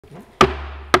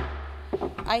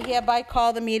I hereby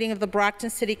call the meeting of the Brockton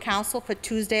City Council for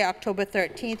Tuesday, October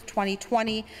 13th,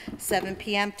 2020, 7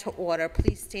 p.m. to order.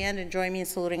 Please stand and join me in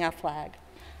saluting our flag.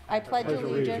 I pledge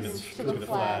allegiance to the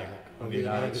flag of the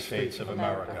United States of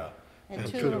America and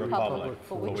to the republic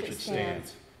for which it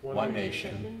stands, one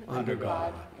nation, under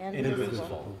God,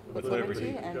 indivisible, with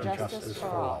liberty and justice for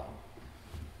all.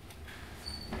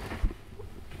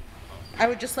 I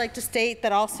would just like to state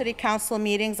that all City Council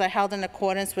meetings are held in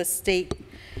accordance with state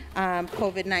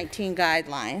COVID-19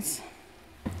 guidelines.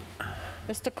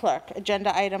 Mr. Clerk,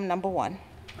 agenda item number 1.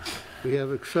 We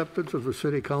have acceptance of the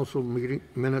City Council meeting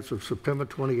minutes of September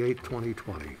 28,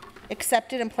 2020.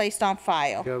 Accepted and placed on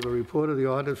file. We have the report of the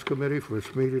Audits Committee for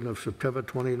its meeting of September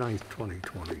 29,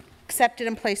 2020. Accepted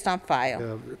and placed on file. We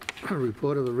have the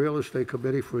report of the Real Estate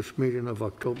Committee for its meeting of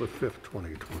October 5th,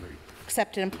 2020.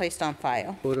 Accepted and placed on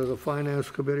file. Report of the Finance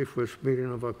Committee for its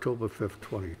meeting of October 5th,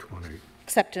 2020.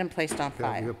 Accepted and placed on We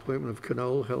have file. the appointment of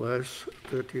Canole Hilles,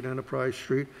 13 Enterprise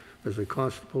Street, as a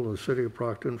constable in the City of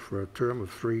Brockton for a term of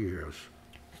 3 years.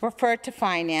 Referred to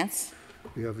Finance.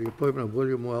 We have the appointment of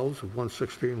William Wells of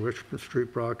 116 Richmond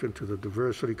Street, Brockton, to the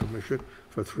Diversity Commission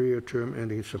for a 3-year term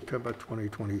ending September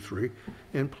 2023,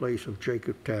 in place of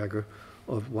Jacob Tagger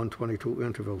of 122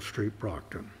 Interville Street,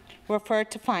 Brockton. Referred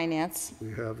to Finance.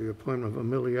 We have the appointment of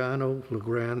Emiliano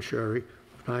Legrand Sherry,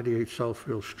 98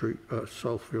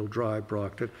 Southfield Drive,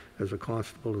 Brockton, as a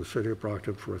constable of the City of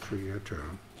Brockton for a 3-year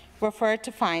term. Referred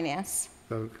to Finance.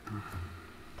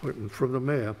 Appointment from the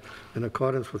Mayor, in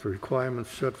accordance with the requirements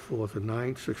set forth in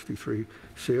 963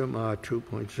 CMR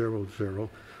 2.00,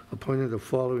 appointing the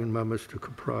following members to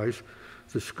comprise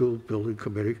the School Building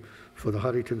Committee for the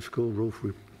Huntington School Roof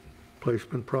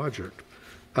Replacement Project.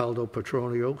 Aldo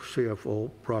Petronio, CFO,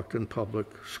 Brockton Public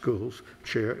Schools,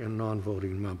 Chair and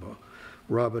non-voting member.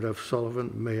 Robert F.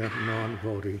 Sullivan, Mayor,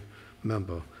 non-voting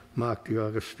member. Mark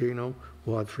DiAgostino,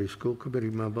 Ward 3 School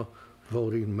Committee member,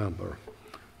 voting member.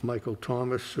 Michael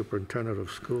Thomas, Superintendent of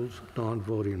Schools,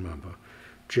 non-voting member.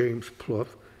 James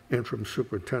Plouffe, Interim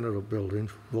Superintendent of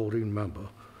Buildings, voting member.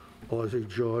 Ozzie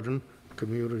Jordan,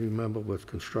 community member with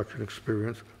construction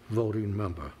experience, voting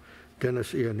member.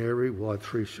 Dennis Ianeri, Ward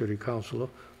 3 City Councilor,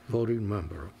 voting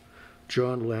member.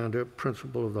 John Lander,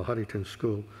 Principal of the Huntington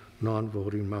School,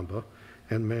 non-voting member.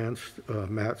 And Matt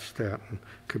Stanton,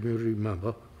 community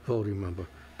member, voting member.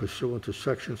 Pursuant to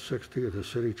Section 60 of the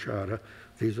City Charter,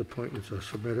 these appointments are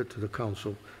submitted to the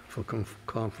Council for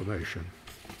confirmation.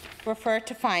 Referred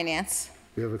to Finance.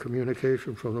 We have a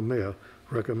communication from the Mayor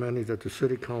recommending that the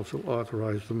City Council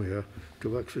authorize the Mayor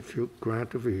to execute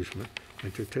grant of easement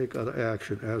and to take other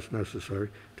action as necessary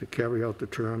to carry out the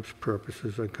terms,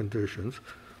 purposes, and conditions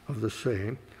of the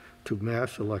same to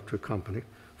Mass Electric Company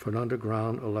for an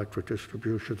underground electric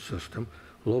distribution system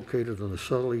located on the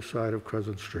southerly side of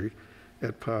Crescent Street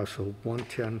at parcel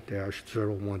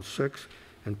 110-016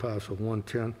 and parcel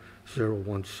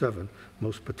 110-017,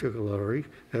 most particularly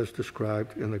as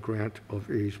described in the grant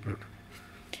of easement.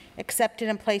 Accepted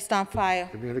and placed on file.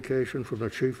 Communication from the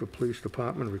Chief of Police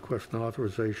Department requesting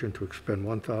authorization to expend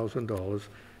 $1,000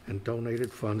 in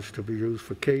donated funds to be used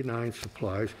for K-9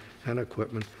 supplies and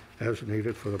equipment as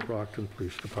needed for the Brockton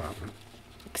Police Department.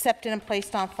 Accepted and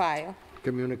placed on file.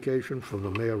 Communication from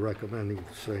the Mayor recommending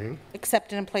the same.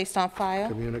 Accepted and placed on file.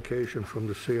 Communication from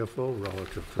the CFO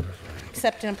relative to the same.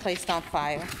 Accepted and placed on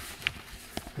file.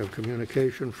 We have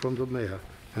communication from the Mayor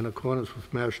in accordance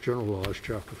with Mass General Laws,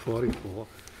 Chapter 44,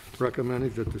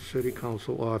 recommending that the City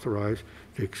Council authorize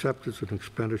the acceptance and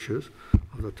expenditures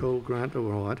of the total grant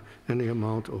award in the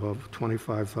amount of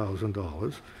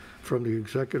 $25,000 from the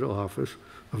Executive Office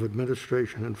of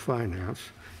Administration and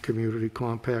Finance Community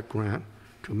Compact Grant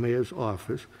to Mayor's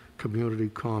Office Community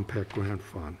Compact Grant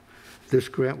Fund. This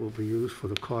grant will be used for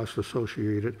the costs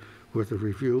associated with the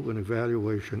review and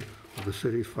evaluation of the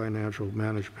city's financial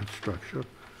management structure.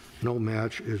 No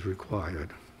match is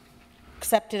required.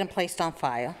 Accepted and placed on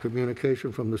file.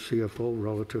 Communication from the CFO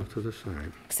relative to the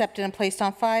same. Accepted and placed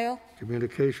on file.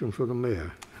 Communication from the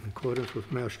Mayor, in accordance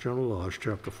with Mass General Laws,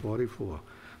 Chapter 44,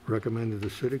 recommending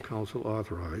the City Council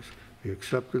authorize the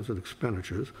acceptance and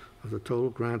expenditures of the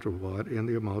total grant award in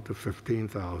the amount of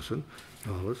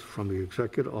 $15,000 from the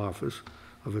Executive Office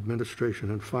of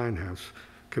Administration and Finance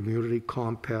Community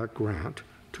Compact Grant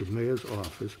to Mayor's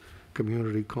Office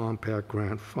Community Compact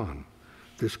Grant Fund.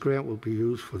 This grant will be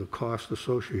used for the costs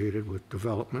associated with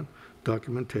development,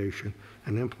 documentation,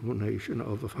 and implementation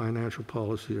of the financial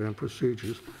policy and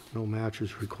procedures. No match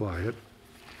is required.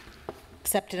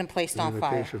 Accepted and placed on file.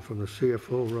 Communication from the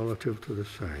CFO relative to the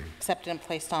same. Accepted and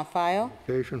placed on file.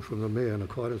 Communication from the Mayor in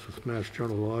accordance with Mass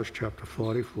General Laws, Chapter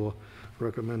 44,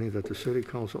 recommending that the City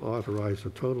Council authorize a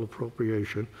total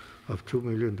appropriation of $2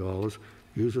 million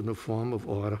used in the form of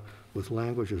order with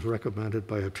language as recommended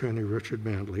by Attorney Richard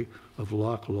Mantley of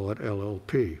Lock Lord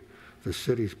LLP, the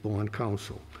city's bond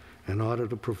counsel, in order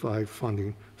to provide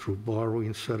funding through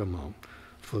borrowing said amount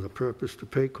for the purpose to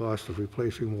pay costs of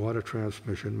replacing water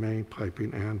transmission main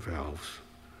piping and valves.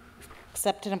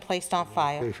 Accepted and placed on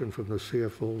file. Communication from the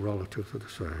CFO relative to the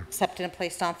same. Accepted and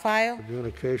placed on file.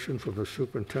 Communication from the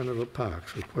Superintendent of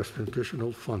Parks requesting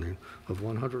additional funding of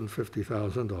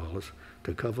 $150,000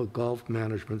 to cover golf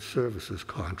management services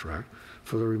contract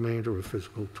for the remainder of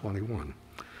fiscal '21.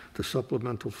 The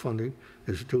supplemental funding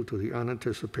is due to the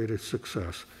unanticipated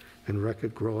success in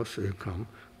record gross income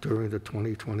during the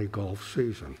 2020 golf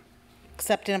season.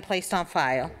 Accepted and placed on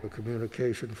file. The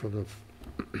communication from the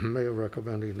Mayor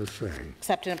recommending the same.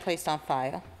 Accepted and placed on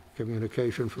file.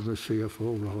 Communication from the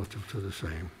CFO relative to the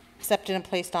same. Accepted and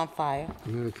placed on file.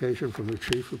 Communication from the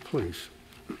Chief of Police.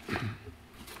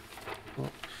 Oh,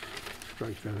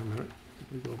 strike that a minute.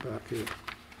 Let me go back here.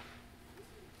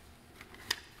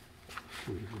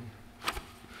 Excuse me.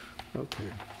 Okay.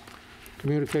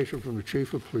 Communication from the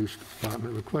Chief of Police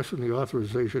Department requesting the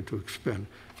authorization to expend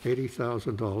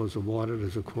 $80,000 awarded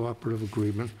as a cooperative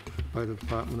agreement by the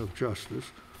Department of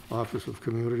Justice, Office of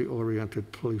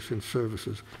Community-Oriented Policing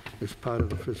Services as part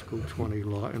of the fiscal '20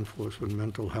 Law Enforcement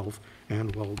Mental Health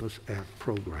and Wellness Act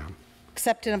program.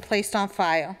 Accepted and placed on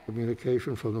file.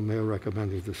 Communication from the Mayor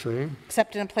recommending the same.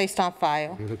 Accepted and placed on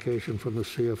file. Communication from the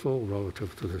CFO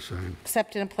relative to the same.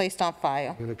 Accepted and placed on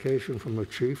file. Communication from the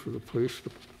Chief of the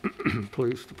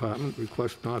Police Department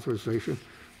requesting authorization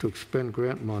to expend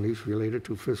grant monies related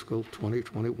to fiscal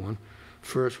 2021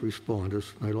 First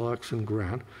Responders Naloxone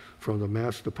grant from the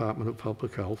Mass Department of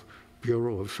Public Health,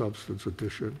 Bureau of Substance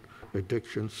Addiction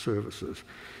Services,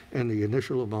 and the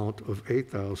initial amount of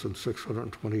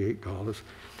 $8,628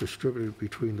 distributed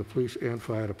between the police and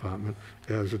fire department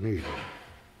as needed.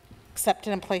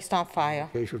 Accepted and placed on file.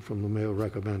 Communication from the Mayor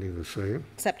recommending the same.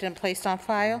 Accepted and placed on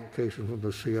file. Communication from the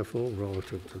CFO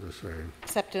relative to the same.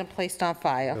 Accepted and placed on I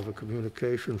file. have a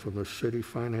communication from the city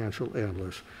financial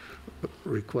analyst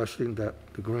requesting that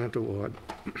the grant award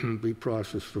be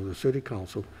processed through the City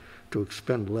Council to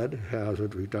expend lead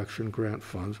hazard reduction grant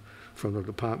funds from the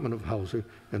Department of Housing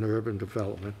and Urban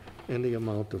Development in the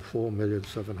amount of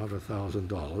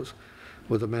 $4,700,000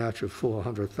 with a match of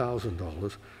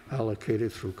 $400,000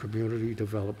 allocated through Community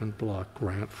Development Block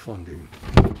Grant funding.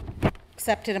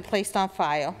 Accepted and placed on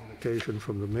file. Communication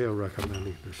from the Mayor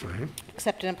recommending the same.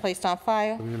 Accepted and placed on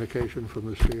file. Communication from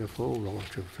the CFO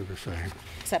relative to the same.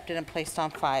 Accepted and placed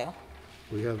on file.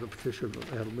 We have the petition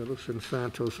of Millicent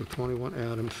Santos of 21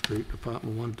 Adams Street,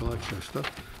 Department 1, Dorchester,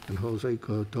 and Jose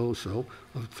Cardoso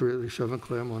of 37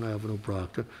 Claremont Avenue,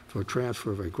 Brockton, for a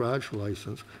transfer of a garage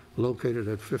license located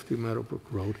at 50 Meadowbrook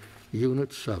Road,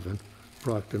 Unit 7,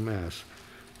 Brockton, Mass.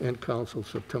 And council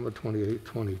September 28,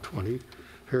 2020.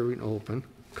 Hearing open.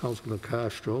 Councilor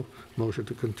Castro, motion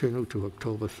to continue to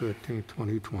October 13,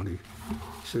 2020.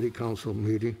 City Council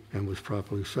meeting and was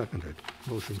properly seconded.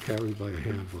 Motion carried by a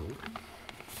hand vote.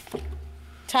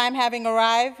 Time having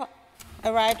arrived,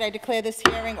 I declare this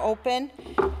hearing open.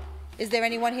 Is there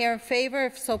anyone here in favor?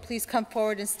 If so, please come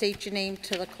forward and state your name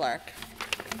to the clerk.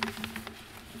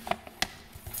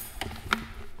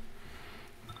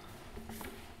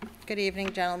 Good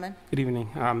evening, gentlemen. Good evening.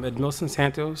 Ed Milson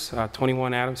Santos,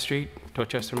 21 Adams Street,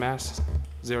 Dorchester, Mass.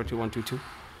 02122.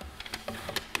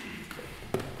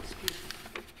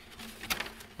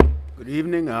 Good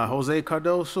evening, Jose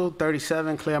Cardoso,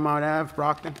 37 Claremont Ave,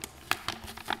 Brockton.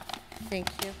 Thank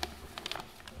you.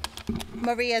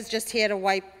 Maria's just here to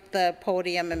wipe the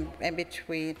podium in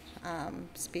between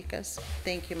speakers.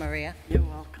 Thank you, Maria. You're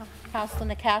welcome.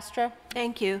 Councilor Castro.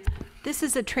 Thank you. This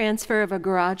is a transfer of a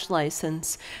garage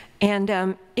license,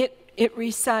 and it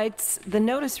recites, the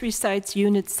notice recites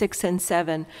Units 6 and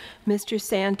 7. Mr.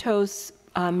 Santos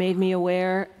made me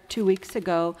aware 2 weeks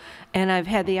ago, and I've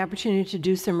had the opportunity to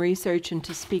do some research and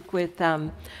to speak with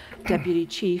Deputy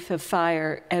Chief of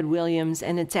Fire, Ed Williams,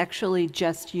 and it's actually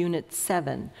just Unit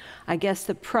 7. I guess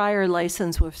the prior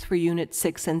license was for Unit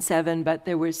 6 and 7, but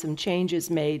there were some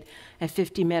changes made at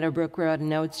 50 Meadowbrook Road, and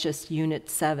now it's just Unit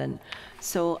 7.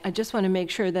 So I just want to make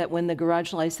sure that when the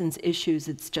garage license issues,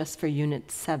 it's just for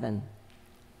Unit 7.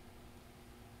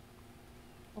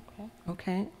 Okay.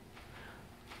 Okay?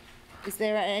 Is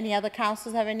there any other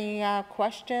councilors have any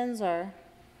questions or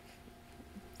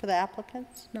for the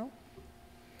applicants? No?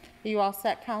 Are you all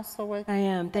set, Councilor? With I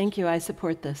am. Thank you. I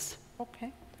support this.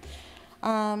 okay.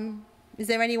 Is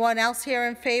there anyone else here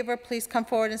in favor? Please come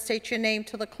forward and state your name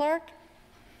to the clerk.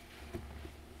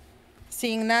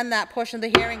 Seeing none, that portion of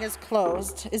the hearing is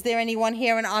closed. Is there anyone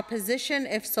here in opposition?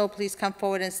 If so, please come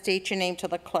forward and state your name to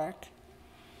the clerk.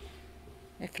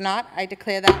 If not, I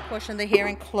declare that portion of the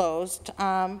hearing closed.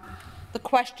 The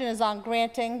question is on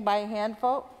granting by hand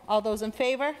vote. All those in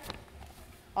favor?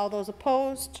 All those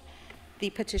opposed? The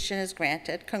petition is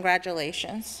granted.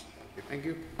 Congratulations. Thank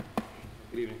you.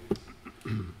 Good evening.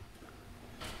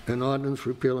 An ordinance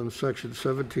repealing Section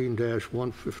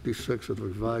 17-156 of the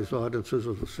revised ordinances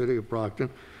of the City of Brockton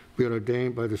be it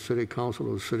ordained by the City Council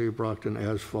of the City of Brockton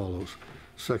as follows.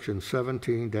 Section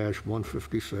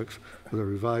 17-156 of the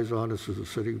revised ordinances of the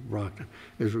City of Brockton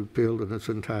is repealed in its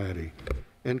entirety.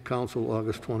 In Council,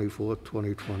 August 24,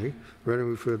 2020. Read and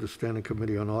referred to Standing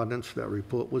Committee on Ordinance. That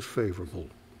report was favorable.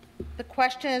 The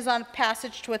question is on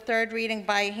passage to a third reading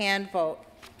by hand vote.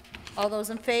 All those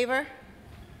in favor?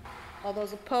 All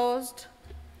those opposed?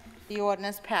 The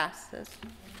ordinance passes.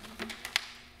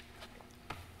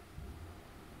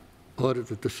 Ordered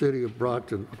that the City of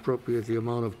Brockton appropriate the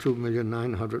amount of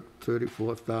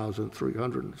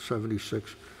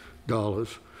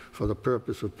 $2,934,376 for the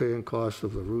purpose of paying costs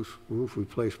of the roof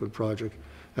replacement project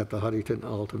at the Huntington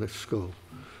Alternate School,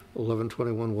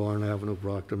 1121 Warren Avenue,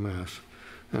 Brockton, Mass.,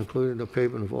 including the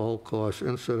payment of all costs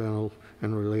incidental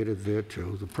and related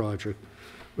thereto. The project,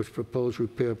 which proposed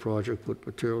repair project, would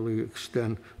materially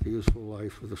extend the useful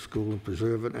life of the school and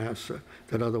preserve an asset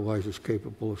that otherwise is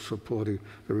capable of supporting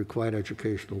the required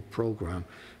educational program,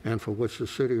 and for which the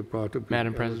City of Brockton be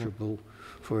eligible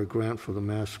for a grant for the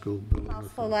Mass School Building.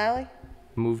 Councilor Lally?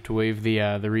 Move to waive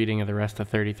the reading of the rest of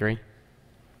 33.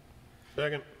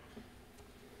 Second.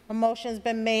 A motion's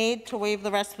been made to waive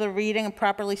the rest of the reading and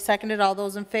properly seconded. All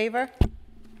those in favor?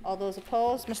 All those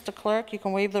opposed? Mr. Clerk, you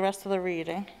can waive the rest of the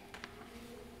reading.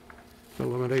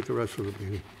 Eliminate the rest of the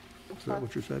meeting. Is that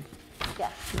what you said?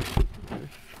 Yes.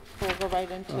 We'll go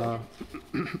right into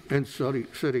it. In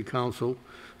City Council,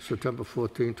 September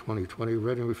 14, 2020,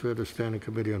 read and referred to Standing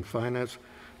Committee on Finance.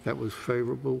 That was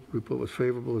favorable. Report was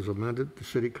favorable as amended. The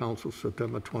City Council,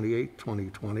 September 28,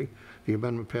 2020. The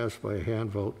amendment passed by a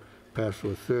hand vote. Passed to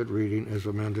a third reading as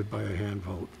amended by a hand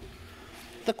vote.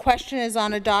 The question is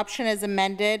on adoption as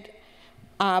amended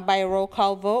by a roll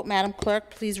call vote. Madam Clerk,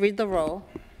 please read the roll.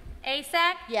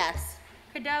 Asak? Yes.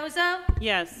 Cardozo?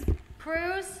 Yes.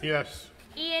 Cruz? Yes.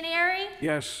 Ianieri?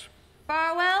 Yes.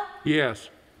 Farwell?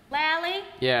 Yes. Lally?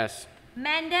 Yes.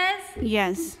 Mendez?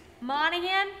 Yes.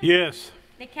 Monahan? Yes.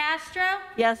 Nicastro?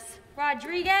 Yes.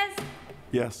 Rodriguez?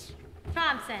 Yes.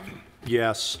 Thompson?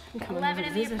 Yes. 11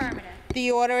 in the affirmative.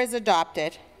 The order is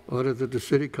adopted. Order that the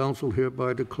City Council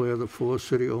hereby declare the 4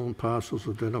 city-owned parcels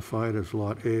identified as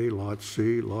Lot A, Lot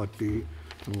C, Lot D,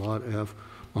 and Lot F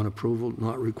on approval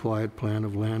not required plan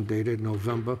of land dated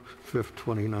November 5th,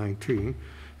 2019,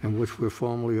 and which were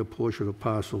formerly a portion of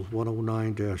parcels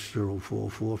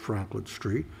 109-044 Franklin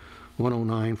Street,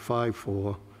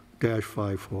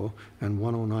 109-54-54, and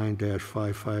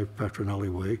 109-55 Petronelli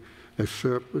Way as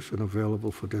surplus and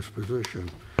available for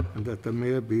disposition, and that the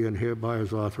mayor be and hereby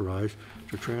is authorized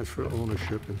to transfer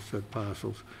ownership in said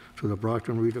parcels to the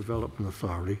Brockton Redevelopment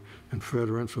Authority in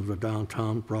furtherance of the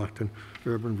Downtown Brockton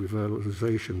Urban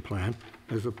Revitalization Plan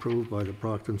as approved by the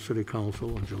Brockton City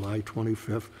Council on July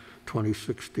 25th,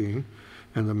 2016,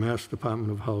 and the Mass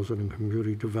Department of Housing and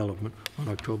Community Development on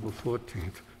October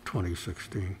 14th,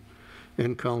 2016.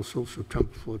 In Council,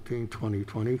 September 14,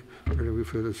 2020, ready to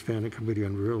refer to the Standing Committee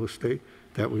on Real Estate.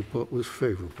 That report was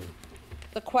favorable.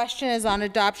 The question is on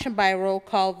adoption by a roll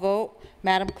call vote.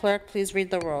 Madam Clerk, please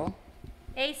read the roll.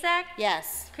 Asak?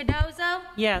 Yes. Cardozo?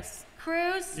 Yes.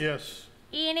 Cruz? Yes.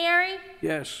 Ianieri?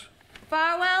 Yes.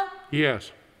 Farwell?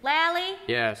 Yes. Lally?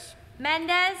 Yes.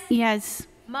 Mendez? Yes.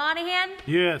 Monahan?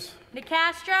 Yes.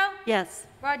 Nicastro? Yes.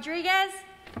 Rodriguez?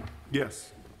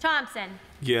 Yes. Thompson?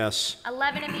 Yes.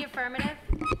 11 in the affirmative.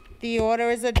 The order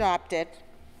is adopted.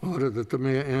 Order that the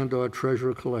mayor and/or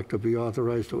treasurer collector be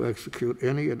authorized to execute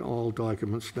any and all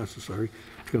documents necessary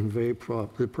to convey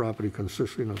the property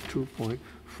consisting of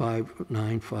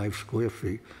 2.595 square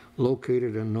feet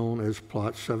located and known as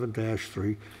Plot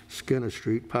 7-3, Skinner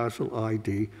Street, parcel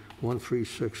ID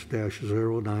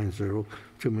 136-090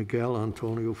 to Miguel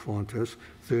Antonio Fontes,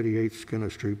 38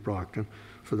 Skinner Street, Brockton,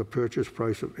 for the purchase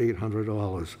price of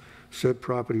 $800. Said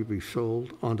property be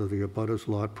sold under the abutters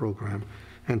lot program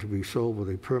and to be sold with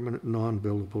a permanent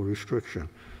non-buildable restriction.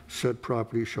 Said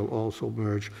property shall also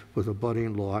merge with a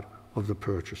budding lot of the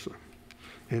purchaser.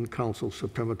 In Council,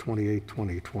 September 28,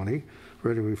 2020,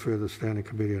 ready to refer to the Standing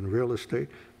Committee on Real Estate.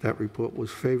 That report was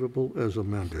favorable as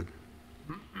amended.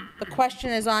 The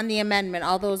question is on the amendment.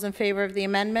 All those in favor of the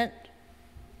amendment?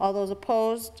 All those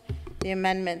opposed? The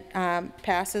amendment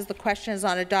passes. The question is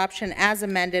on adoption as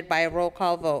amended by a roll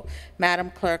call vote. Madam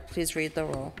Clerk, please read the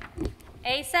roll.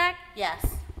 Asak? Yes.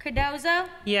 Cardozo?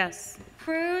 Yes.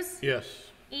 Cruz? Yes.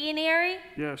 Ianieri?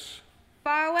 Yes.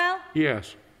 Farwell?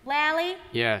 Yes. Lally?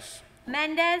 Yes.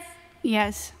 Mendez?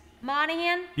 Yes.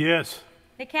 Monahan? Yes.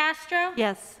 DeCastro?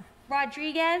 Yes.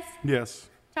 Rodriguez? Yes.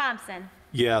 Thompson?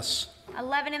 Yes.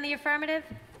 11 in the affirmative.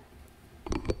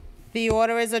 The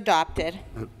order is adopted.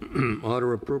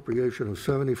 Order appropriation of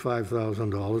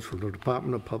 $75,000 from the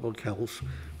Department of Public Health,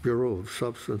 Bureau of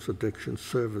Substance Addiction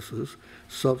Services,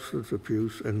 Substance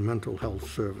Abuse and Mental Health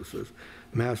Services,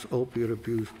 Mass Opiate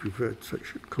Abuse Prevention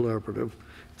Collaborative,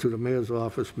 to the Mayor's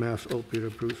Office, Mass Opiate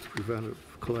Abuse Preventive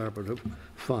Collaborative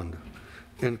Fund.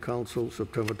 In Council,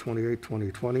 September 28,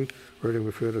 2020. Ready to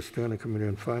refer to Standing Committee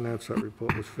on Finance. That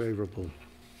report was favorable.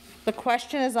 The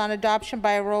question is on adoption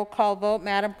by a roll call vote.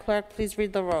 Madam Clerk, please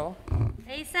read the roll.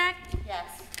 Asak? Yes.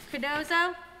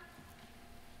 Cardozo?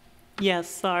 Yes,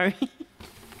 sorry.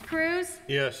 Cruz?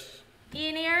 Yes.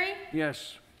 Ianieri?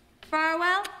 Yes.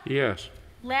 Farwell? Yes.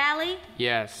 Lally?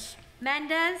 Yes.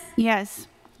 Mendez? Yes.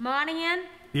 Monahan?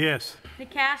 Yes.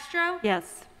 DeCastro?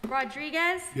 Yes.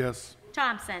 Rodriguez? Yes.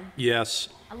 Thompson? Yes.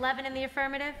 11 in the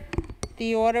affirmative.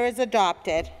 The order is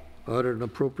adopted. Ordered an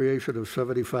appropriation of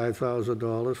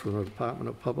 $75,000 from the Department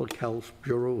of Public Health,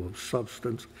 Bureau of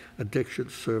Substance Addiction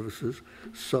Services,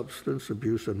 Substance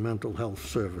Abuse and Mental Health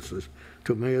Services,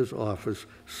 to Mayor's Office,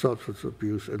 Substance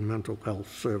Abuse and Mental Health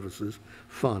Services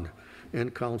Fund.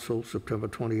 In Council, September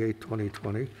 28,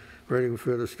 2020. Ready to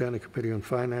refer to Standing Committee on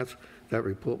Finance. That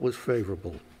report was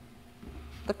favorable.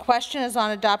 The question is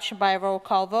on adoption by a roll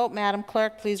call vote. Madam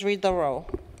Clerk, please read the roll.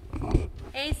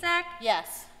 Asak?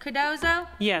 Yes. Cardozo?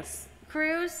 Yes.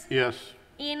 Cruz? Yes.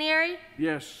 Ianieri?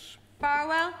 Yes.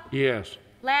 Farwell? Yes.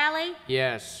 Lally?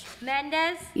 Yes.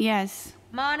 Mendez? Yes.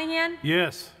 Monahan?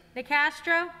 Yes.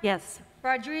 DeCastro? Yes.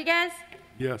 Rodriguez?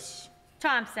 Yes.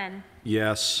 Thompson?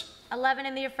 Yes. 11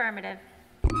 in the affirmative.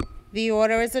 The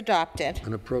order is adopted.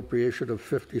 An appropriation of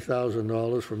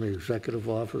 $50,000 from the Executive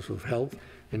Office of Health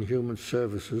and Human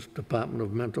Services, Department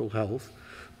of Mental Health,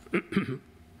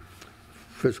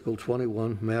 Fiscal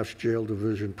 21 Mass Jail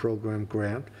Diversion Program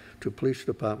Grant to Police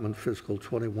Department Fiscal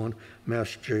 21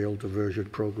 Mass Jail Diversion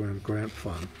Program Grant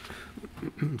Fund.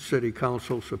 City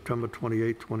Council, September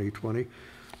 28, 2020.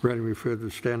 Ready to refer to the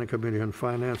Standing Committee on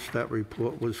Finance. That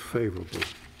report was favorable.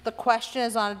 The question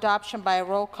is on adoption by a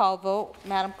roll call vote.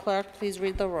 Madam Clerk, please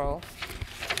read the roll.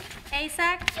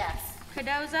 Asak? Yes.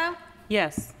 Cardozo?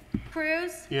 Yes.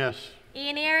 Cruz? Yes.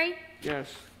 Ianieri?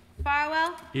 Yes.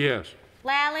 Farwell? Yes.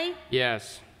 Lally?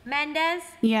 Yes. Mendez?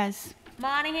 Yes.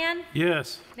 Monahan?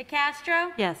 Yes.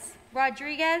 DeCastro? Yes.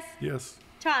 Rodriguez? Yes.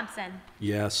 Thompson?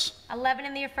 Yes. 11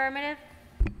 in the affirmative.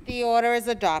 The order is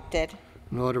adopted.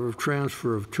 An order of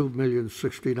transfer of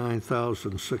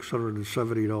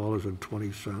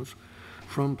 $2,069,670.20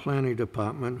 from Planning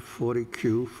Department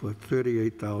 40Q for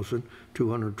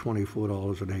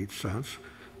 $38,224.08.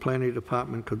 Planning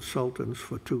Department Consultants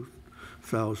for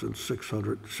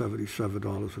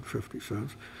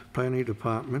 $2,677.50. Planning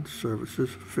Department Services,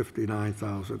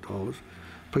 $59,000.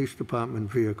 Police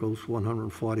Department Vehicles,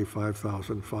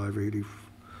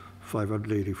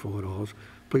 $145,584.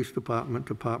 Police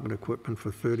Department Equipment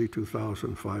for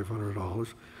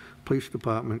 $32,500. Police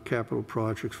Department Capital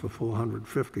Projects for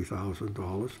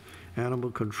 $450,000.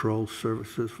 Animal Control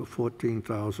Services for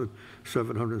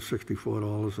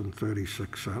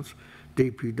 $14,764.36.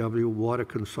 DPW Water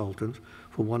Consultants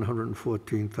for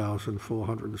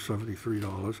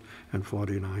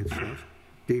 $114,473.49.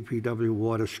 DPW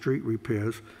Water Street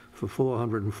Repairs for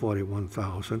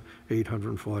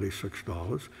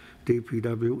 $441,846.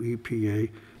 DPW EPA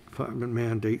Department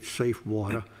Mandate Safe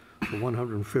Water for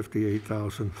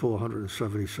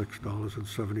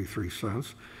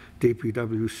 $158,476.73.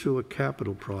 DPW Sewer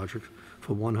Capital Projects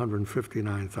for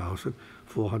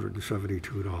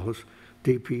 $159,472.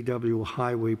 DPW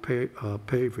Highway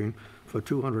Paving for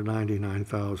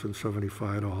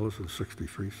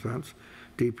 $299,075.63.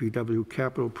 DPW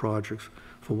Capital Projects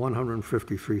for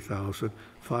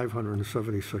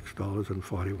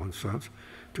 $153,576.41.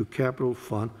 To Capital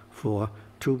Fund for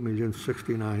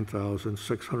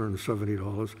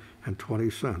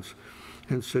 $2,069,670.20.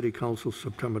 In City Council,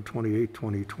 September 28,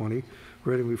 2020.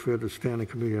 Ready to refer to Standing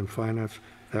Committee on Finance.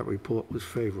 That report was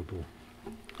favorable.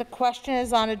 The question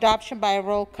is on adoption by a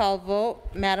roll call vote.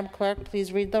 Madam Clerk,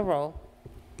 please read the roll.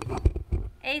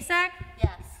 Asak?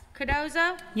 Yes.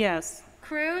 Cardozo? Yes.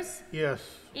 Cruz? Yes.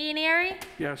 Ianieri?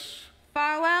 Yes.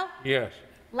 Farwell? Yes.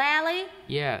 Lally?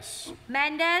 Yes.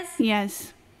 Mendez?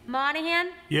 Yes.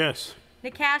 Monahan? Yes.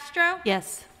 DeCastro?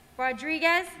 Yes.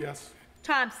 Rodriguez? Yes.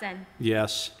 Thompson.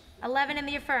 Yes. 11 in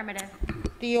the affirmative.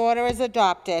 The order is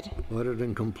adopted. Ordered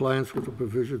in compliance with the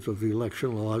provisions of the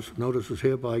election laws, notice is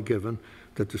hereby given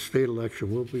that the state election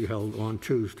will be held on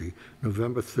Tuesday,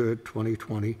 November 3rd,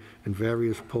 2020, in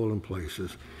various polling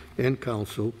places. In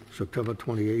council, September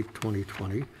 28,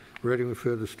 2020. Ready to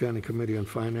refer to the Standing Committee on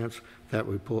Finance. That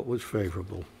report was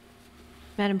favorable.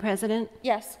 Madam President?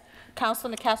 Yes.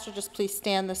 Councilor Castro, just please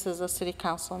stand. This is a city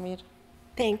council meeting.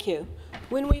 Thank you.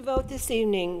 When we vote this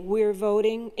evening, we're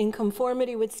voting in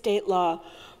conformity with state law.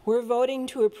 We're voting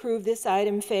to approve this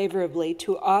item favorably,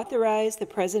 to authorize the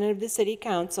President of the City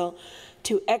Council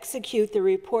to execute the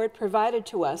report provided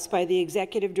to us by the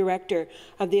Executive Director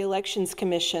of the Elections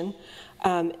Commission.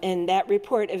 And that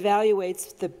report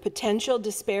evaluates the potential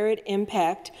disparate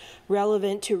impact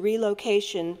relevant to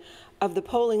relocation of the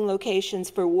polling locations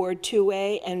for Ward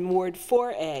 2A and Ward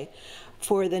 4A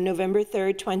for the November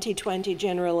 3rd, 2020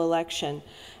 general election,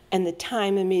 and the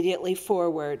time immediately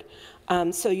forward.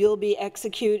 So you'll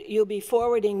be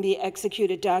forwarding the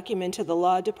executed document to the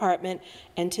Law Department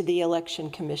and to the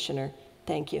Election Commissioner.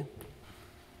 Thank you.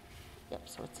 Yep,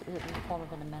 so it's in the form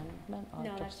of an amendment? Or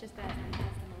No, that's just that's the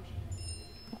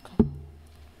motion. Okay.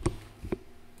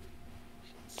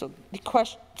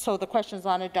 So the question is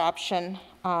on adoption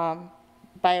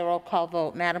by a roll call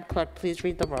vote. Madam Clerk, please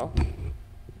read the roll.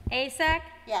 Asek?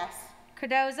 Yes.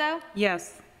 Cardozo?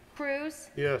 Yes. Cruz?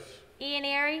 Yes.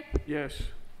 Ianieri? Yes.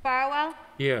 Farwell?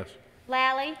 Yes.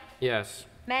 Lally? Yes.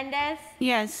 Mendez?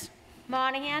 Yes.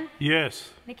 Monahan? Yes.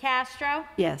 Nicastro?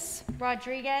 Yes.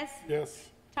 Rodriguez? Yes.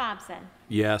 Thompson.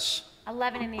 Yes.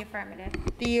 11 in the affirmative.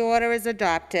 The order is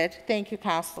adopted. Thank you,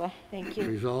 Counselor. Thank you.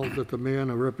 Resolved that the mayor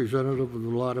and a representative of the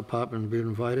law department be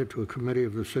invited to a committee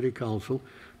of the city council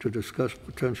to discuss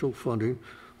potential funding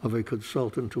of a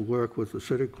consultant to work with the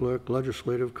city clerk,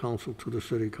 legislative counsel to the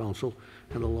city council,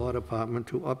 and the law department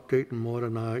to update and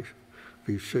modernize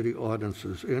the city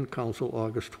ordinances. In council,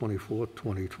 August 24,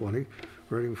 2020.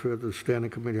 Ready for the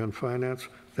Standing Committee on Finance.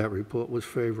 That report was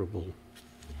favorable.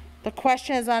 The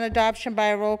question is on adoption by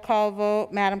a roll call vote.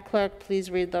 Madam Clerk, please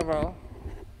read the roll.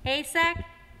 Asek?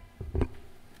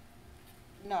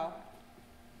 No.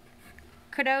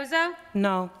 Cardozo?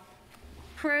 No.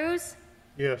 Cruz?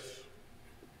 Yes.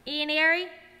 Ianieri?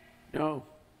 No.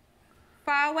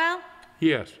 Farwell?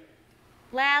 Yes.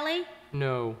 Lally?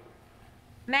 No.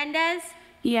 Mendez?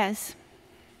 Yes.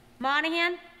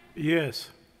 Monahan? Yes.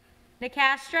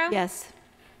 Nicastro? Yes.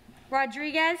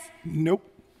 Rodriguez? Nope.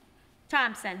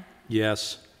 Thompson.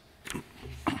 Yes.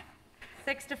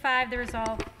 6 to 5, the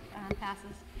resolve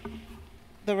passes.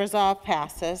 The resolve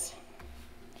passes.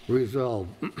 Resolved,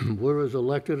 whereas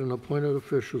elected and appointed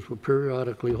officials will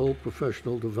periodically hold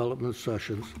professional development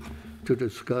sessions to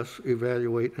discuss,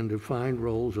 evaluate, and define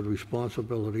roles and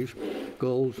responsibilities,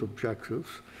 goals, objectives,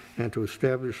 and to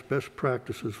establish best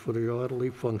practices for the orderly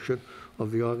function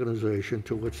of the organization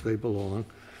to which they belong.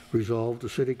 Resolved, the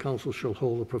City Council shall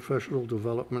hold a professional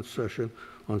development session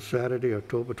on Saturday,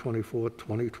 October 24,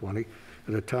 2020,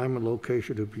 at a time and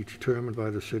location to be determined by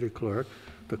the City Clerk.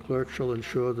 The Clerk shall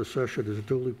ensure the session is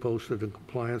duly posted in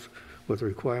compliance with the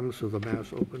requirements of the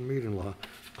Mass Open Meeting Law.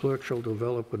 The Clerk shall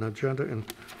develop an agenda in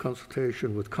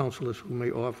consultation with councilors who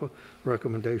may offer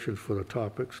recommendations for the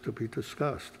topics to be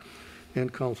discussed. In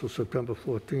Council, September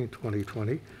 14,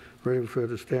 2020, ready for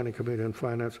the Standing Committee on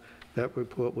Finance. That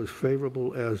report was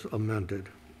favorable as amended.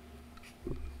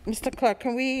 Mr. Clerk,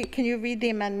 can you read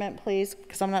the amendment, please?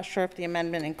 Because I'm not sure if the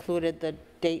amendment included the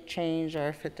date change or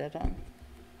if it didn't.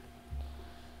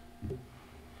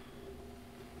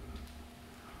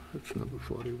 That's number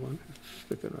 41.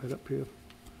 Stick it right up here.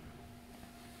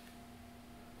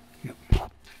 Yep.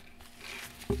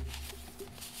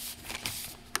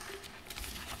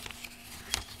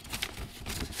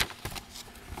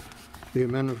 The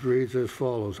amendment reads as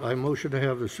follows. I motion to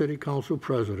have the City Council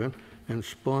President and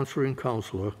sponsoring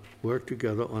councilor work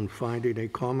together on finding a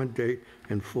common date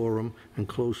and forum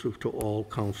inclusive to all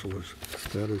councilors.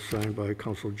 That is signed by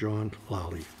Councilor John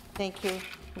Lally. Thank you,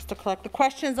 Mr. Clerk. The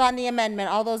questions on the amendment.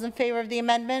 All those in favor of the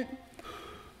amendment?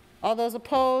 All those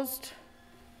opposed?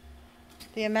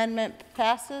 The amendment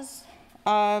passes.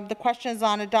 The question is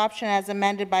on adoption as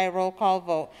amended by a roll call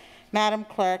vote. Madam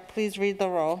Clerk, please read the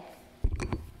roll.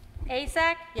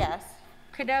 Asek? Yes.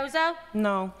 Cardozo?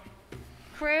 No.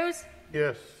 Cruz?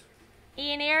 Yes.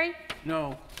 Ianieri?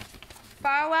 No.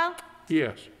 Farwell?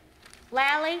 Yes.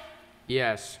 Lally?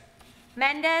 Yes.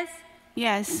 Mendez?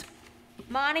 Yes.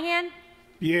 Monahan?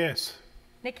 Yes.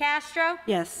 Nicastro?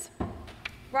 Yes.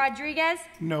 Rodriguez?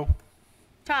 No.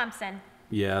 Thompson.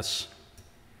 Yes.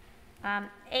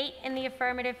 8 in the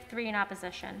affirmative, 3 in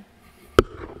opposition.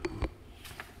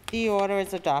 The order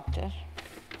is adopted.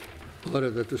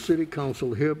 Order that the City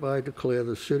Council hereby declare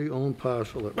the city-owned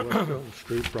parcel at West Elm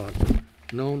Street, Brockton,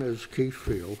 known as Keith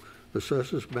Field,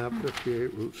 Assessors Map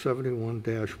 58, Route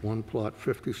 71-1, Plot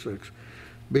 56,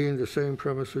 being the same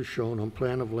premises shown on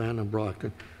Plan of Land in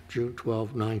Brockton, June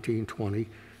 12, 1920,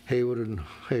 Hayward and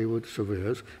Hayward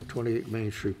Surveyors, 28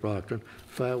 Main Street, Brockton,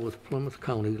 filed with Plymouth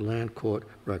County Land Court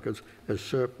Records as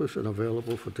surplus and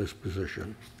available for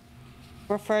disposition.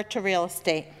 Refer to real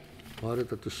estate. Ordered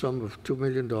that the sum of $2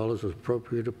 million is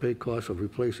appropriated to pay costs of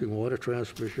replacing water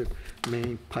transmission,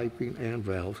 main, piping, and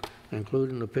valves,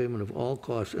 including the payment of all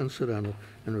costs incidental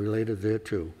and related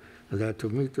thereto, and that to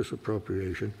meet this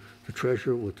appropriation, the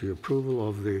treasurer, with the approval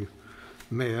of the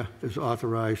mayor, is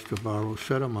authorized to borrow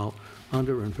said amount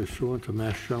under and pursuant to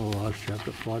Mass General Laws,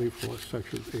 Chapter 44,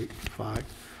 Sections 8 and 5,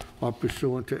 or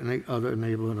pursuant to any other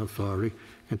enabling authority,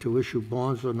 and to issue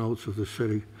bonds or notes of the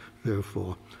city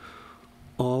therefore.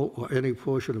 All or any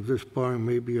portion of this borrowing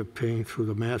may be obtained through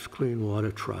the Mass Clean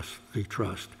Water Trust, the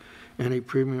trust. Any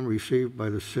premium received by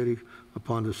the city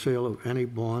upon the sale of any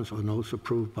bonds or notes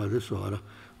approved by this order,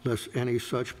 less any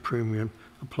such premium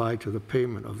applied to the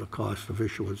payment of the cost of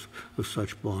issuance of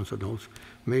such bonds or notes,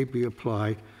 may be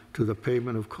applied to the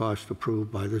payment of costs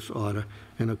approved by this order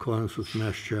in accordance with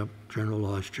Mass General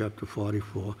Laws, Chapter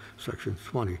 44, Section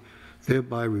 20,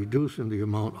 thereby reducing the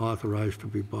amount authorized to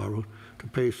be borrowed to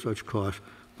pay such costs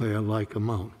by a like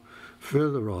amount.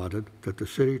 Further ordered that the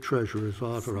city treasurer is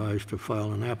authorized to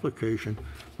file an application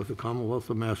with the Commonwealth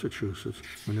of Massachusetts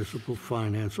Municipal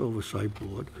Finance Oversight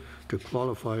Board to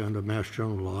qualify under Mass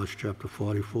General Laws, Chapter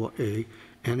 44A,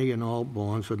 any and all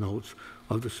bonds or notes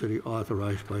of the city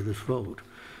authorized by this vote,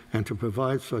 and to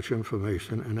provide such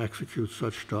information and execute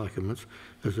such documents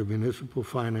as the Municipal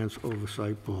Finance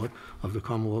Oversight Board of the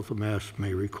Commonwealth of Mass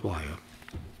may require.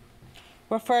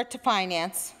 Refer to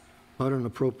finance. Order an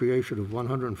appropriation of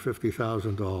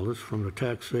 $150,000 from the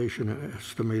taxation and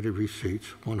estimated receipts,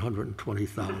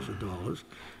 $120,000,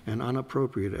 and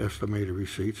unappropriated estimated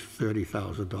receipts,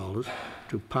 $30,000,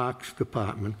 to Parks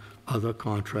Department, other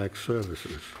contract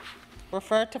services.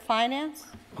 Refer to finance.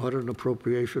 Order an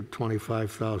appropriation of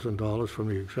 $25,000 from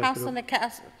the executive. Councilor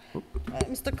Nacastro,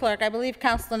 Mr. Clerk, I believe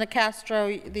Councilor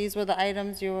Nacastro, these were the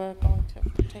items you were going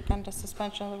to take under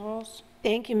suspension of the rules.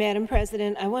 Thank you, Madam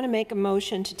President. I want to make a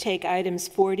motion to take items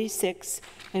 46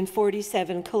 and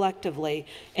 47 collectively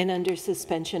and under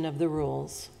suspension of the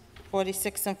rules.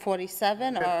 46 and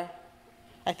 47, or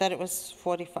I thought it was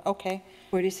 45, okay.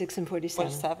 46 and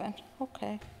 47. 47,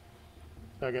 okay.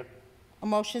 Second. A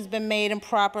motion's been made and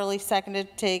properly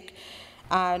seconded to take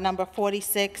number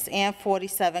 46 and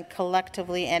 47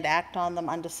 collectively and act on them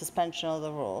under suspension of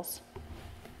the rules.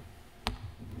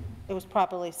 It was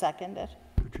properly seconded.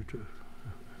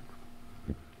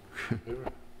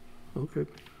 Okay.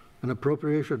 An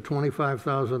appropriation of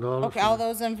 $25,000. Okay, all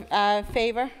those in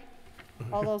favor?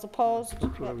 All those opposed?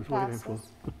 That's what I was waiting for.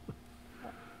 Passes.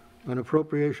 An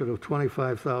appropriation of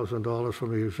 $25,000 from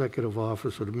the Executive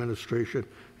Office of Administration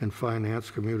and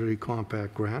Finance Community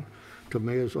Compact Grant to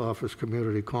Mayor's Office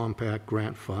Community Compact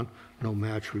Grant Fund, no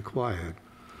match required.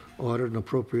 Ordered an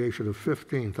appropriation of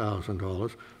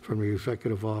 $15,000 from the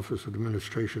Executive Office of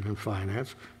Administration and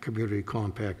Finance Community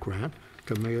Compact Grant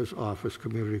to Mayor's Office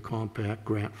Community Compact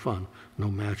Grant Fund, no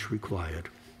match required.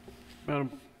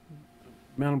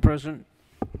 Madam President,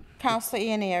 Councilor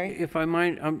Ianieri. if I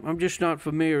might, I'm just not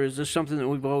familiar. Is this something that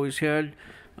we've always had?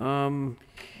 I've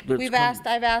asked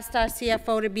our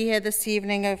CFO to be here this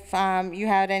evening if you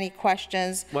had any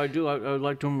questions. Well, I do. I would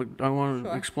like to. I want to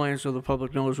Sure. explain so the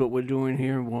public knows what we're doing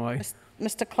here and why.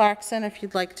 Mr. Clarkson, if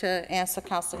you'd like to answer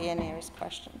Councilor Ianieri's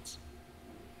questions.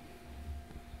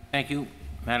 Thank you,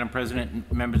 Madam President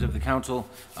and members of the council.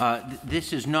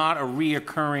 This is not a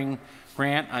reoccurring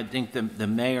grant. I think the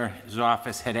mayor's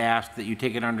office had asked that you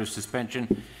take it under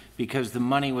suspension because the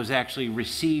money was actually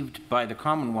received by the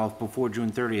Commonwealth before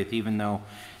June 30th, even though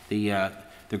the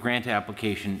grant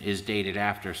application is dated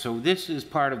after. So this is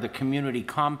part of the Community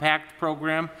Compact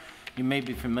program. You may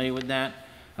be familiar with that.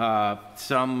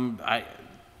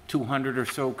 200 or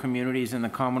so communities in the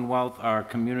Commonwealth are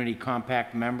Community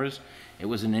Compact members. It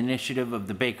was an initiative of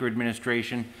the Baker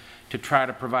administration to try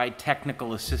to provide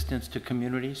technical assistance to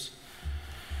communities.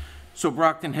 So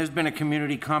Brockton has been a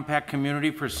community compact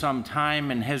community for some time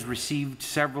and has received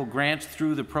several grants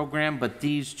through the program, but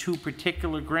these two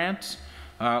particular grants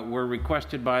were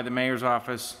requested by the mayor's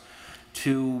office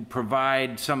to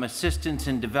provide some assistance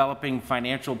in developing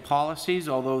financial policies,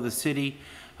 although the city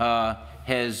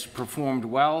has performed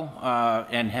well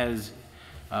and has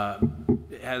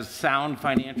sound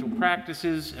financial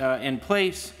practices in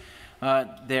place.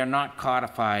 they're not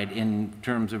codified in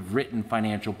terms of written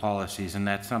financial policies, and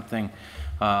that's something,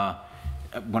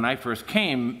 when I first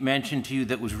came, mentioned to you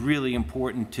that was really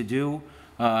important to do,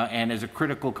 and is a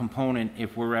critical component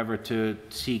if we're ever to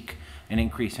seek an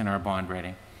increase in our bond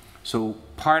rating. So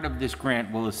part of this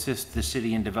grant will assist the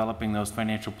city in developing those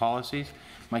financial policies.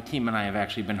 My team and I have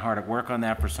actually been hard at work on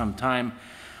that for some time,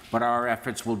 but our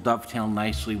efforts will dovetail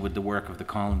nicely with the work of the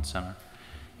Collins Center.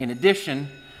 In addition,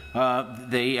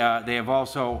 they have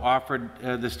also offered,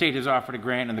 the state has offered a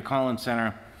grant, and the Collins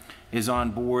Center is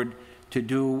on board to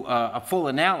do a full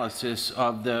analysis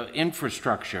of the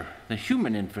infrastructure, the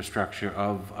human infrastructure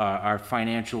of our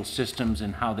financial systems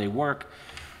and how they work,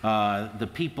 the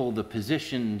people, the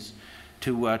positions,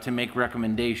 to make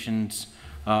recommendations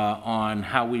on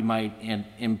how we might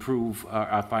improve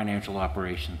our financial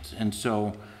operations. And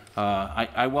so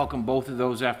I welcome both of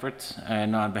those efforts,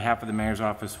 and on behalf of the mayor's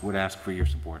office would ask for your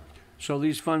support. So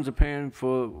these funds are paying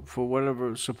for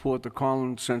whatever support the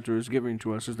Collins Center is giving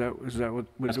to us. Is that what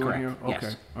we're That's doing correct. here? Yes.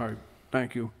 Okay. All right.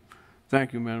 Thank you.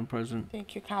 Thank you, Madam President.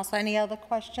 Thank you, Council. Any other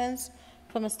questions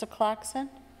for Mr.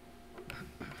 Clarkson?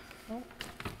 No?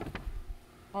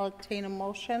 I'll obtain a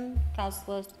motion.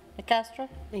 Councilor Castro?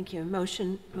 Thank you.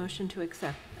 Motion to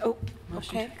accept. Oh,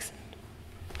 motion to Okay. accept.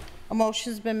 A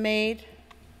motion's been made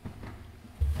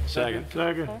Second.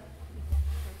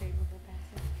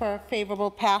 for favorable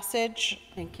passage.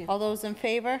 Thank you. All those in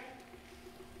favor?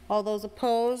 All those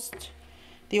opposed?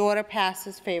 The order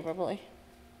passes favorably.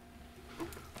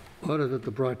 Order that the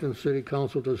Brockton City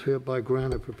Council does hereby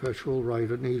grant a perpetual right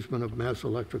and easement of Mass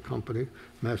Electric Company,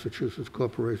 Massachusetts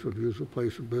Corporation of User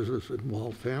Place of Business in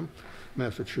Waltham,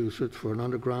 Massachusetts, for an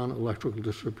underground electrical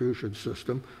distribution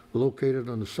system located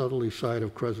on the southerly side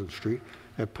of Crescent Street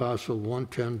at parcel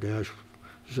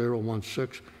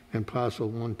 110-016 and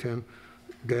parcel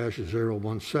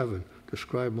 110-017.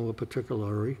 Describe more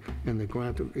particularly in the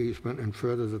grant of easement, and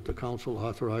further that the council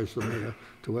authorize the mayor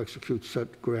to execute said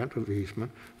grant of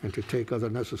easement and to take other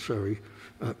actions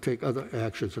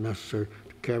necessary to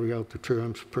carry out the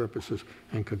terms, purposes,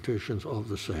 and conditions of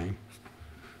the same.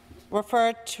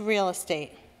 Referred to real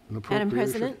estate. An Madam appropriation-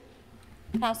 President,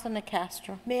 Councilor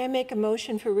Castro. may I make a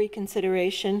motion for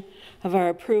reconsideration of our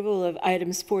approval of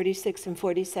items 46 and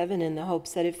 47 in the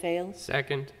hopes that it fails?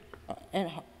 Second.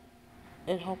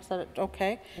 It hopes that it,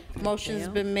 okay. Motion's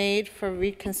been made for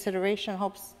reconsideration,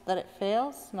 hopes that it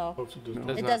fails? No.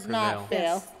 It does not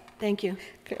fail. Yes. Thank you.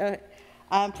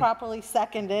 Properly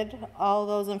seconded. All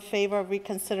those in favor of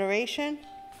reconsideration?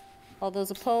 All those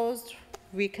opposed?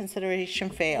 Reconsideration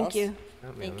fails. Thank you.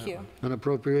 Thank you. An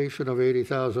appropriation of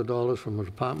 $80,000 from the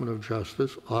Department of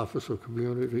Justice, Office of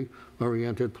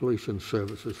Community-Oriented Policing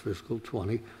Services, Fiscal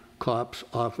 20, COPS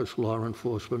Office Law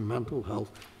Enforcement Mental Health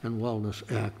and Wellness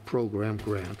Act Program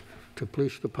Grant to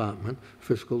Police Department,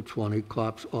 Fiscal 20,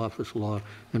 COPS Office Law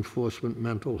Enforcement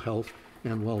Mental Health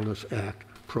and Wellness Act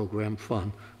Program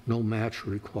Fund. No match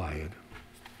required.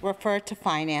 Refer to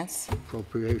finance.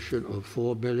 Appropriation of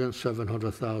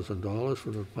 $4,700,000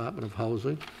 from the Department of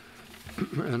Housing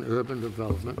and Urban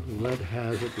Development, Lead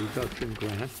Hazard Reduction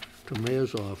Grant to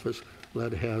Mayor's Office,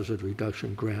 Lead Hazard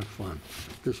Reduction Grant Fund.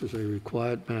 This is a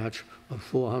required match of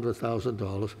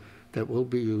 $400,000 that will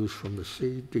be used from the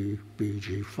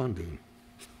CDBG funding.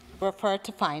 Refer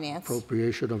to finance.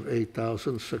 Appropriation of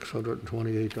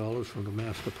 $8,628 from the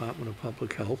Mass Department of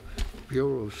Public Health,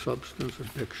 Bureau of Substance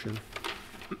Addiction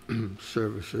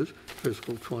Services,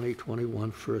 Fiscal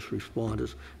 2021 First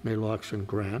Responders Naloxone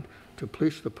Grant to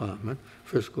Police Department,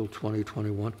 Fiscal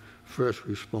 2021 First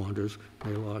Responders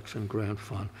Naloxone Grant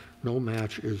Fund. No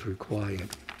match is required.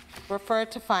 Refer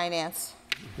to finance.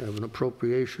 We have an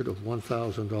appropriation of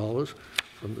 $1,000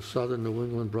 from the Southern New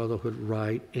England Brotherhood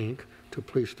Ride, Inc. to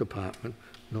Police Department.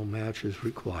 No match is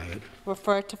required.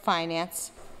 Refer to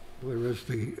finance. Whereas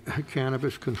the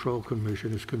Cannabis Control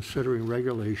Commission is considering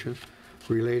regulations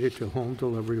related to home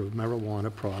delivery of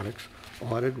marijuana products,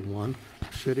 Audit 1,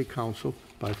 City Council,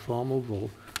 by formal vote,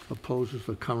 opposes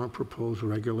the current proposed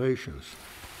regulations.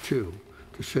 2,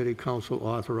 the City Council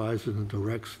authorizes and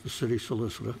directs the city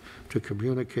solicitor to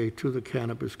communicate to the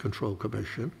Cannabis Control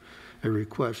Commission a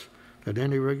request that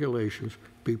any regulations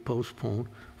be postponed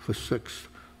for six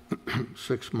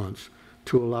months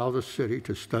to allow the city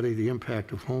to study the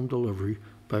impact of home delivery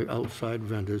by outside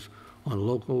vendors on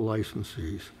local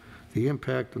licensees, the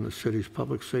impact on the city's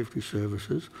public safety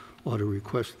services, or to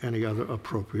request any other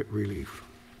appropriate relief.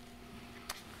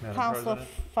 Councilor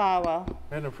Farwell.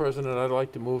 Madam President, I'd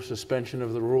like to move suspension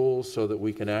of the rules so that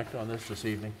we can act on this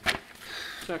evening.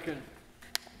 Second.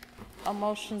 A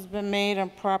motion's been made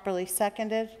and properly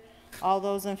seconded. All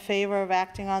those in favor of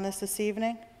acting on this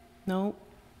evening? No.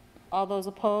 All those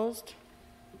opposed?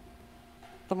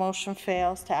 The motion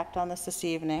fails to act on this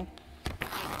evening.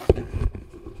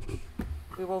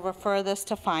 We will refer this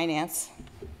to Finance.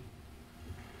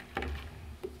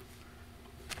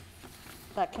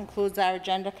 That concludes our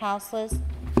agenda, councilors.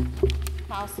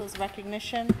 Councilors'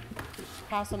 recognition.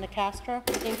 Councilor Nacastro.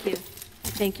 Thank you.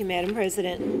 Thank you, Madam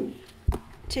President.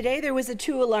 Today there was a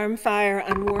 2-alarm fire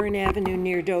on Warren Avenue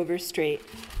near Dover Street.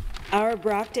 Our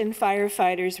Brockton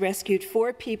firefighters rescued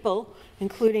 4 people,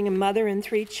 including a mother and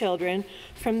 3 children,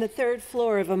 from the 3rd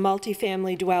floor of a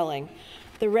multifamily dwelling.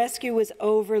 The rescue was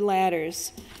over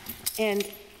ladders, and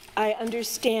I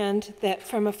understand that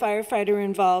from a firefighter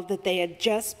involved that they had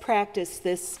just practiced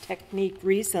this technique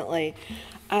recently.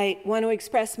 I want to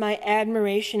express my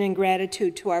admiration and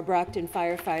gratitude to our Brockton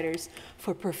firefighters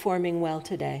for performing well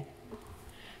today.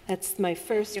 That's my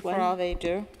first one. For all they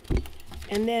do.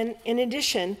 And then, in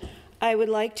addition, I would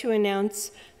like to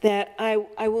announce that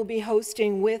I will be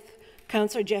hosting with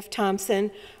Councilor Jeff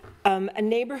Thompson a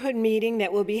neighborhood meeting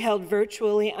that will be held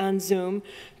virtually on Zoom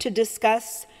to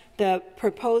discuss the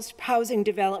proposed housing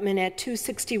development at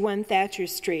 261 Thatcher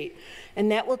Street. And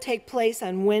that will take place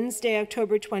on Wednesday,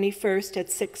 October 21st at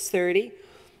 6:30.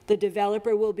 The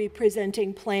developer will be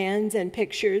presenting plans and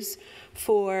pictures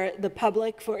for the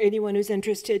public, for anyone who's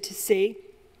interested to see.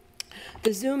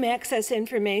 The Zoom access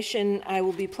information I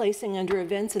will be placing under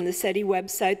events on the SETI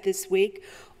website this week,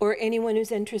 or anyone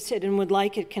who's interested and would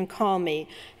like it can call me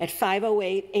at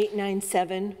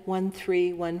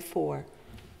 508-897-1314.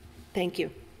 Thank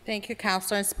you. Thank you,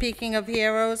 Councilor. And speaking of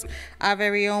heroes, our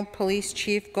very own Police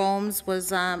Chief Gomes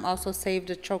was also saved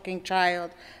a choking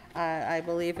child, I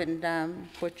believe, and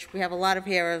which we have a lot of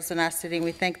heroes in our city, and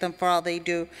we thank them for all they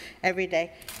do every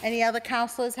day. Any other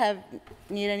councilors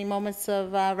need any moments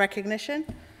of recognition?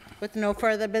 With no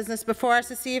further business before us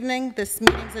this evening, this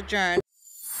meeting's adjourned.